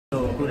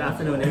Good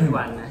afternoon,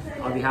 everyone.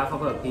 On behalf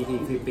of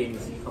PT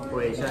Philippines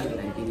Corporation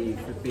and PT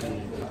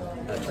Philippines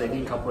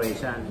Training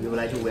Corporation, we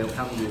would like to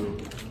welcome you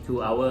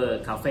to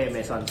our Cafe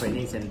Maison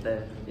Training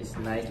Center. It's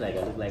nice,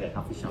 look like a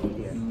coffee shop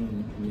here.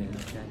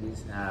 This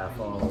is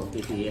for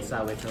PT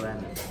ESA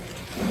veteran.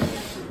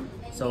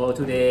 So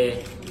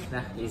today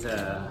is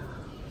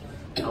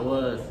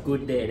our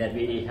good day that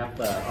we have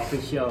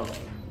official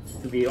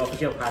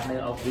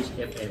partner of Wish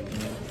FM.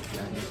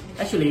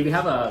 Actually,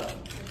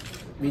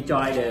 we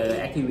joined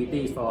the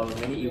activities for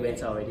many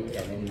events already,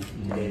 and then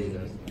today is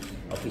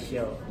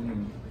official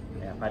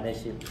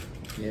partnership.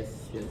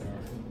 Yes.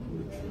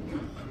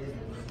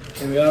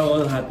 And we are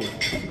all happy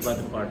about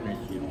the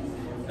partnership.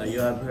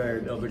 You have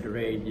heard over the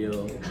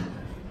radio,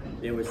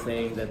 they were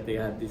saying that they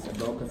have this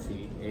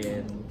advocacy,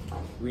 and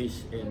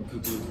Wish and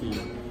PTT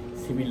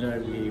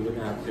similarly would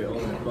have their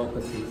own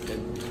advocacies,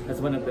 and that's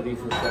one of the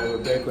reasons why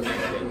we're very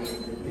connected,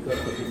 because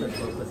of these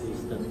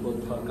advocacies that both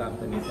our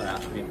companies are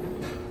actually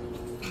doing.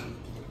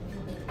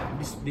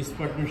 This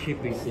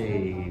partnership is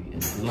a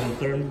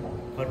long-term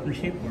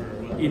partnership, or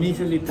what?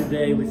 Initially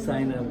today we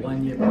signed a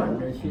one-year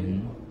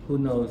partnership. Who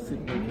knows, it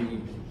will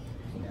be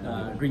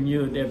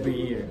renewed every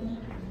year.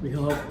 We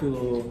hope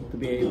to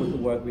be able to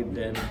work with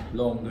them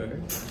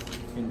longer,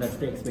 and that's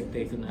the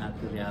expectation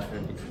actually after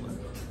this one.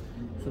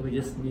 So we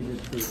just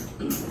needed to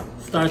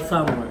start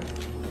somewhere,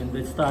 and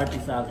the start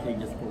is actually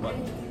just for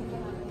 1 year.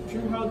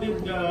 Sure, how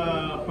did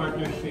the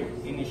partnership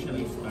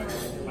initially start?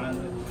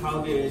 And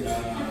how did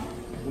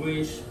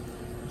Wish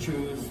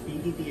choose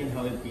PTT, and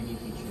how did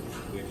PTT choose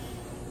Wish?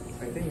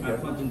 I think I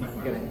think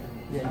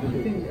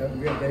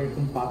we are very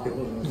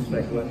compatible. Just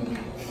like what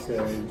Sir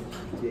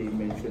Jay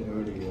mentioned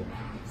earlier,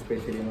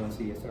 especially on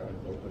CSR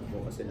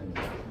advocacy and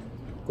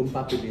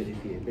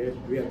compatibility.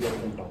 We are very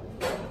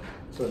compatible.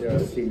 So there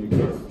are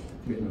synergies,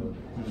 within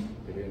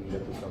the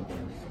two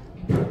companies.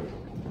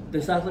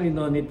 There's actually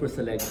no need for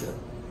selection.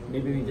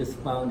 Maybe we just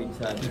found each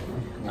other.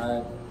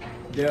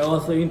 They're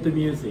also into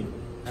music,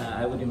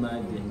 I would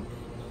imagine.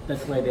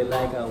 That's why they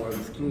like our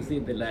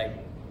exclusive, they like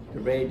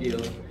the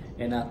radio,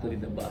 and actually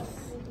the bus.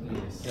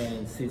 Yes.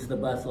 And since the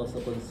bus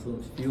also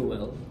consumes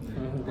fuel,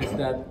 there's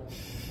that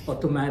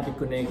automatic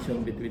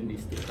connection between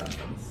these two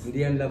companies. Hindi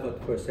yan love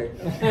at first sight.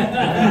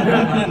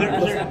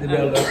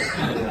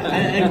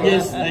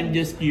 I'm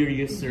just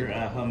curious, sir.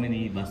 How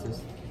many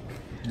buses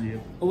do you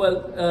have?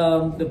 Well,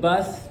 the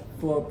bus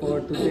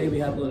for today we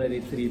have already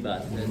 3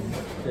 buses.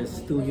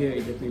 There's 2 here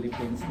in the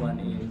Philippines, 1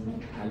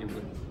 in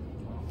Hollywood.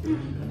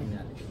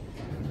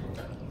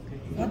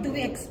 What do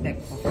we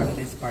expect from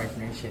this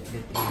partnership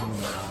between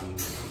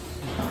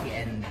PTT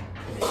and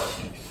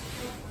Wish?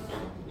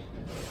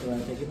 You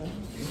want to take it on?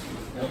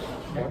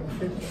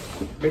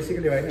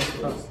 Basically, right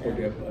now, for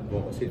the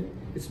advocacy,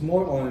 it's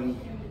more on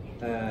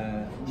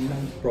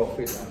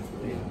non-profit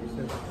aspect.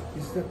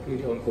 It's not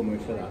really on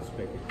commercial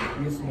aspect.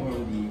 It's more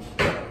on the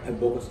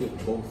advocacy of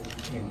both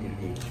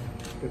entities.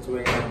 That's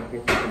why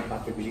it's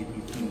compatibility.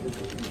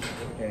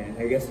 And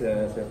I guess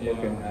Sir Paul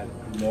can add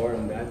more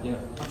on that. Yeah,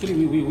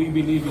 actually, we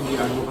believe in the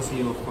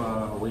advocacy of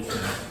Wish,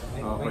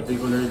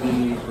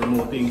 particularly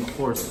promoting, of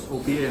course,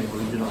 OPM,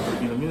 original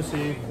Filipino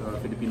music,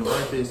 Filipino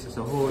artists as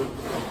a whole,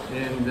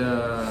 and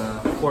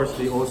of course,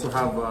 they also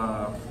have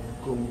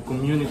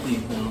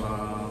community,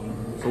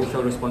 social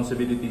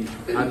responsibility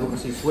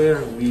advocacies where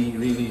we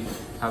really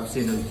have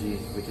synergy,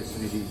 which is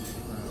really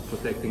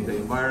protecting the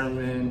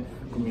environment,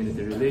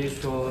 community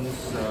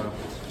relations,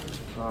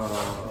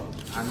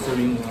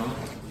 answering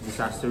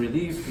disaster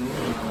relief,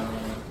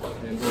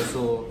 and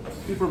also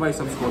we provide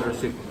some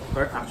scholarship.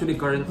 Actually,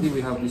 currently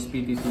we have this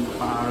PTT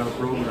Paaral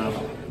program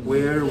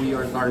where we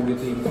are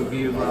targeting to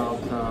give out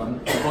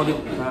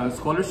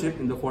scholarship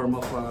in the form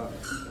of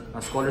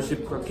a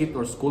scholarship kit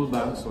or school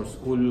bags or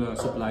school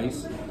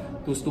supplies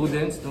to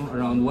students,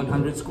 around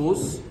 100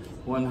 schools,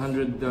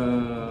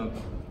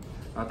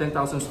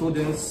 10,000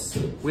 students,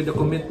 with the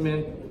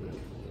commitment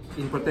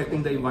in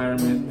protecting the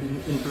environment,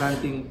 in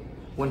planting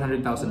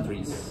 100,000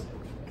 trees.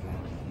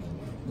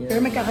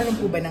 Pero magkakaroon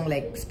po ba ng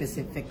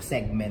specific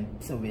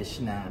segment sa Wish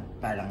na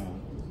parang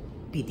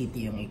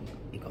PTT yung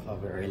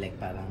i-cover, or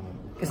parang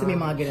kasi may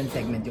mga ganun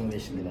segment yung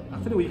Wish nila?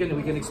 Actually,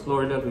 we can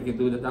explore that. We can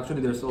do that. Actually,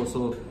 there's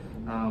also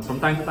from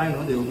time to time,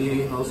 they will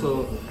be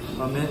also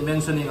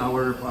mentioning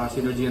our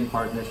synergy and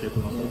partnership.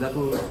 So that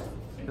will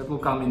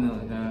come in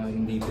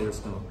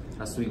details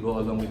as we go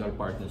along with our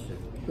partnership.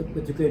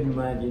 But you can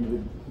imagine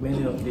with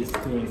many of these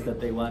things that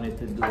they wanted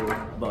to do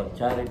about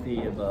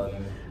charity, about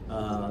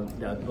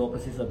the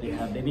advocacies that they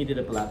have, they needed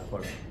a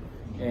platform.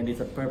 And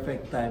it's a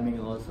perfect timing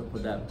also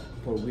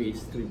for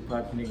Wish to be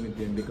partnering with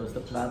them, because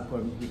the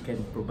platform, we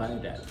can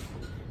provide that.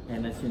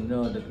 And as you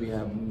know that we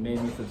have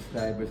many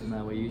subscribers on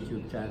our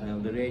YouTube channel,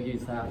 the radio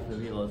is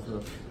actually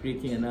also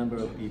reaching a number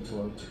of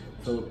people.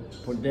 So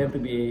for them to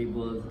be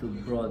able to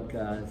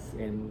broadcast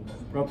and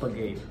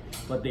propagate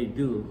what they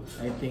do,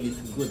 I think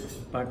it's a good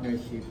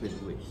partnership with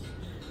Wish.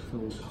 So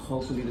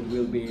hopefully that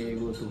we'll be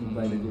able to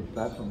provide a good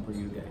platform for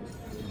you guys.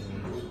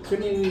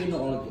 Can you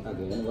know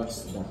again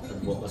what's that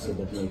advocacy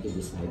that made you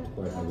decide to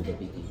partner with the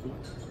PTT?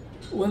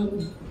 Well,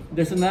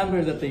 there's a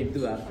number that they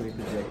do actually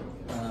today.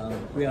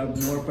 We are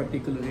more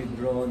particularly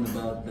drawn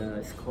about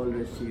the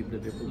scholarship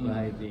that they're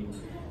providing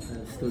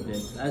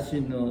students. As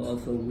you know,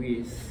 also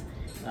WIS,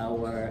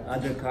 our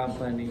other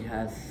company,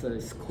 has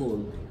a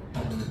school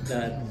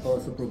that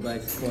also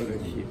provides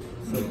scholarship.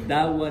 So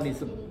that one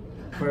is a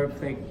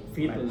perfect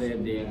fit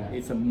already.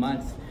 It's a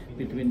match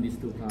between these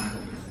two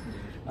companies.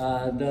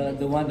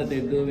 The one that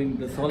they're doing,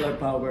 the solar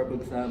power, for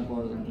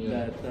example,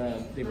 that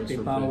they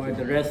power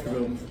the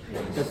restrooms,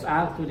 that's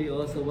actually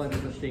also one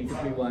of the things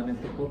that we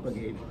wanted to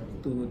propagate,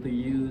 to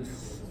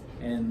use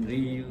and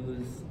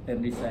reuse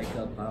and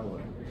recycle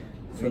power.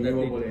 So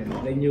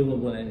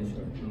renewable energy.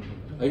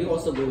 Are you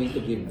also going to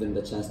give them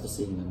the chance to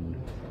sing?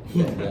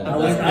 I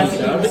was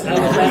asking the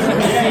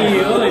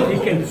CEO if he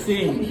can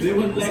sing. They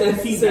would like to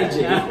see that.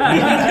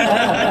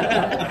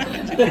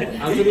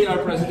 Actually, our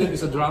president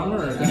is a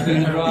drummer. He's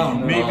been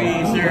around.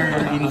 Maybe, sir,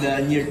 in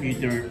the near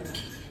future,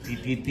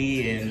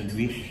 PTT and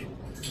WISH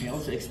may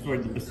also explore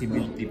the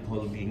possibility of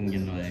holding,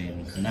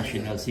 a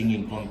national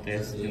singing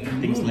contest and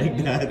things like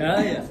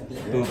that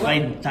to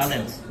find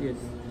talents. Yes,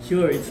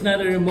 sure. It's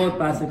not a remote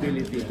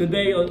possibility.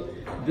 Today,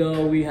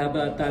 though, we have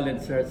a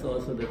talent search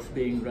also that's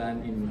being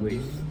run in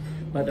WISH.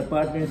 But a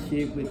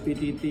partnership with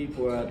PTT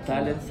for a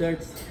talent search,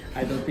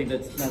 I don't think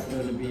that's not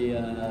going to be.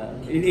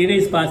 It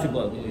is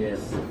possible. Yes,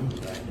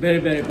 very,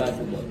 very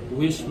possible.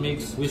 Wish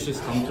makes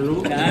wishes come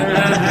true.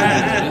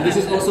 And this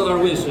is also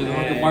our wish, to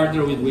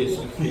partner with Wish.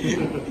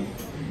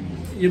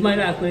 You might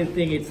actually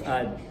think it's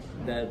odd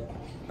that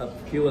a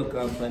fuel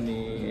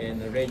company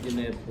and a radio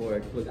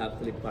network would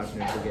actually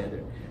partner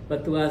together.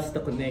 But to us, the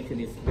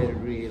connection is very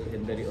real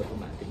and very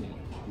automatic.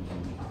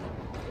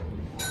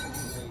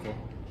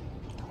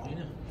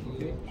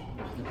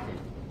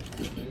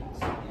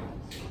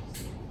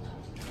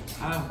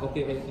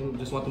 Okay, I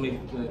just want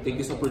to take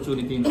this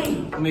opportunity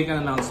to make an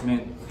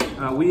announcement.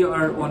 We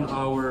are on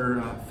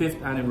our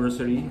 5th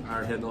anniversary,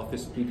 our head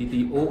office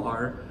PTT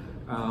OR,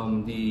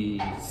 the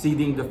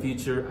Seeding the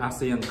Future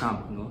ASEAN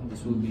Camp.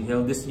 This will be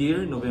held this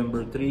year,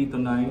 November 3 to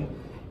 9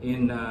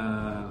 in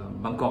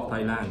Bangkok,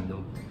 Thailand.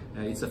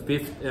 It's a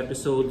 5th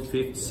episode,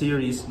 5th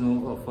series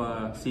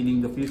of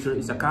Seeding the Future.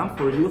 It's a camp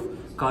for youth,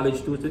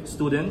 college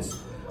students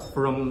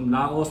from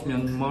Laos,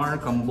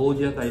 Myanmar,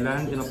 Cambodia,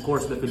 Thailand, and of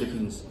course the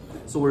Philippines.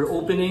 So we're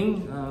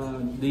opening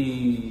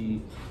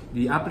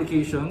the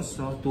applications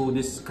to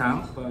this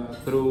camp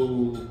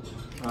through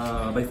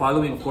by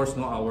following, of course,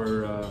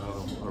 our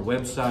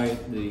website,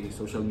 the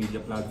social media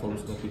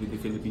platforms of PTT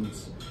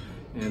Philippines,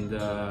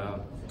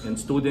 and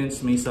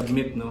students may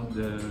submit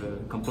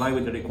comply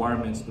with the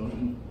requirements.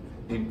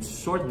 A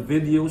short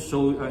video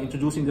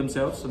introducing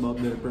themselves about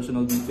their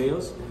personal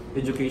details,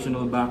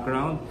 educational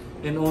background,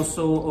 and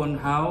also on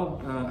how,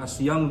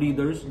 as young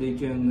leaders, they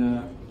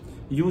can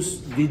use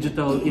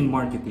digital in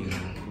marketing.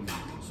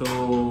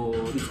 So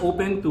it's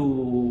open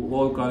to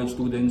all college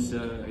students,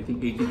 I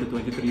think 18 to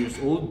 23 years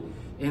old.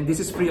 And this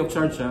is free of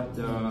charge,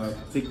 the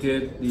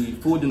ticket, the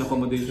food and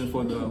accommodation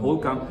for the whole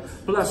camp,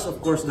 plus of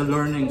course the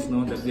learnings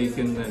that they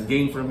can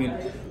gain from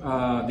it.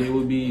 They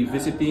will be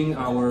visiting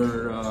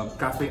our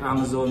Cafe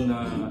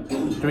Amazon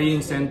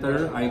Training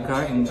Center,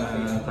 ICA, in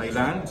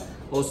Thailand.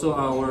 Also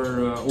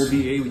our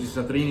OBA, which is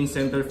a training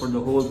center for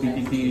the whole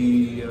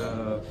PTT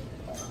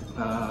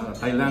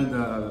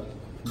Thailand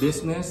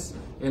business,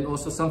 and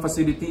also some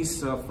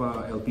facilities of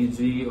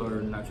LPG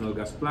or natural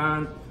gas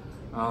plant.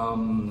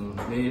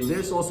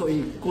 There's also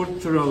a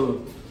cultural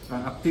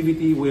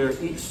activity where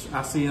each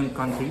ASEAN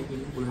country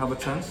will have a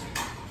chance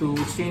to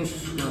exchange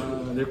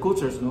their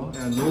cultures, and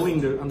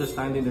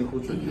understanding their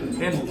culture.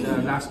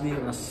 And lastly,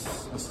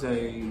 as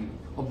a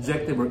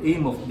objective or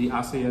aim of the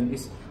ASEAN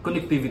is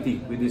connectivity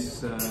with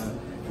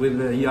with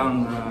the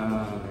young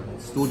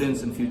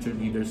students and future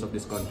leaders of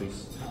these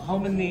countries. How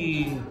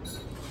many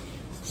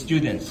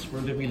students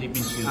from the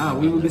Philippines?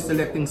 We will be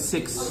selecting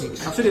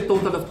 6. Actually, a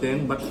total of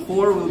 10, but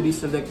 4 will be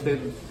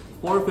selected.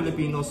 4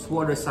 Filipinos who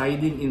are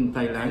residing in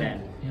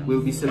Thailand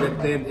will be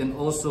selected, and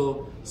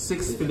also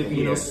 6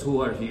 Filipinos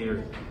who are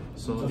here.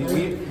 So let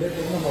them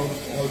know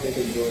how they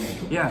can join.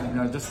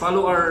 Just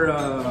follow our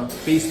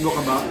Facebook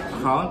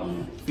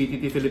account,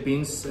 PTT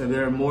Philippines.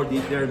 There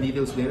are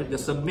details there.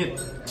 Just submit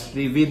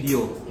the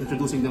video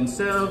introducing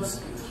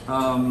themselves,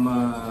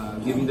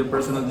 giving their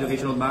personal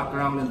educational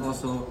background, and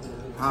also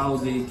how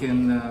they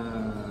can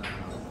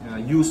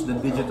use the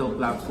digital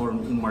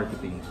platform in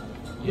marketing.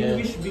 Will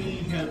WISH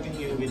be helping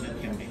you with that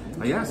campaign?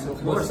 Yes,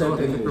 of course. They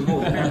can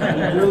promote.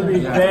 We'll be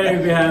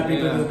very happy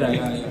to do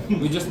that.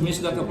 We just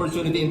missed that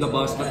opportunity in the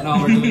bus, but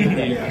now we're doing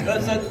it here.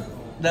 Because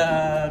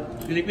the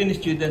Filipino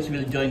students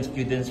will join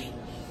students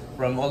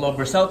from all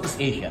over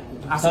Southeast Asia.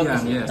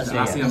 ASEAN, yes.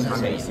 ASEAN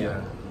countries,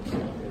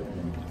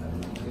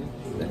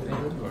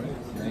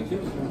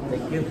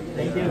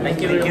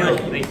 Thank you very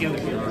much. Thank you.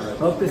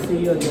 Hope to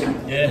see you again.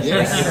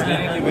 Yes.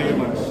 Thank you very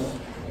much.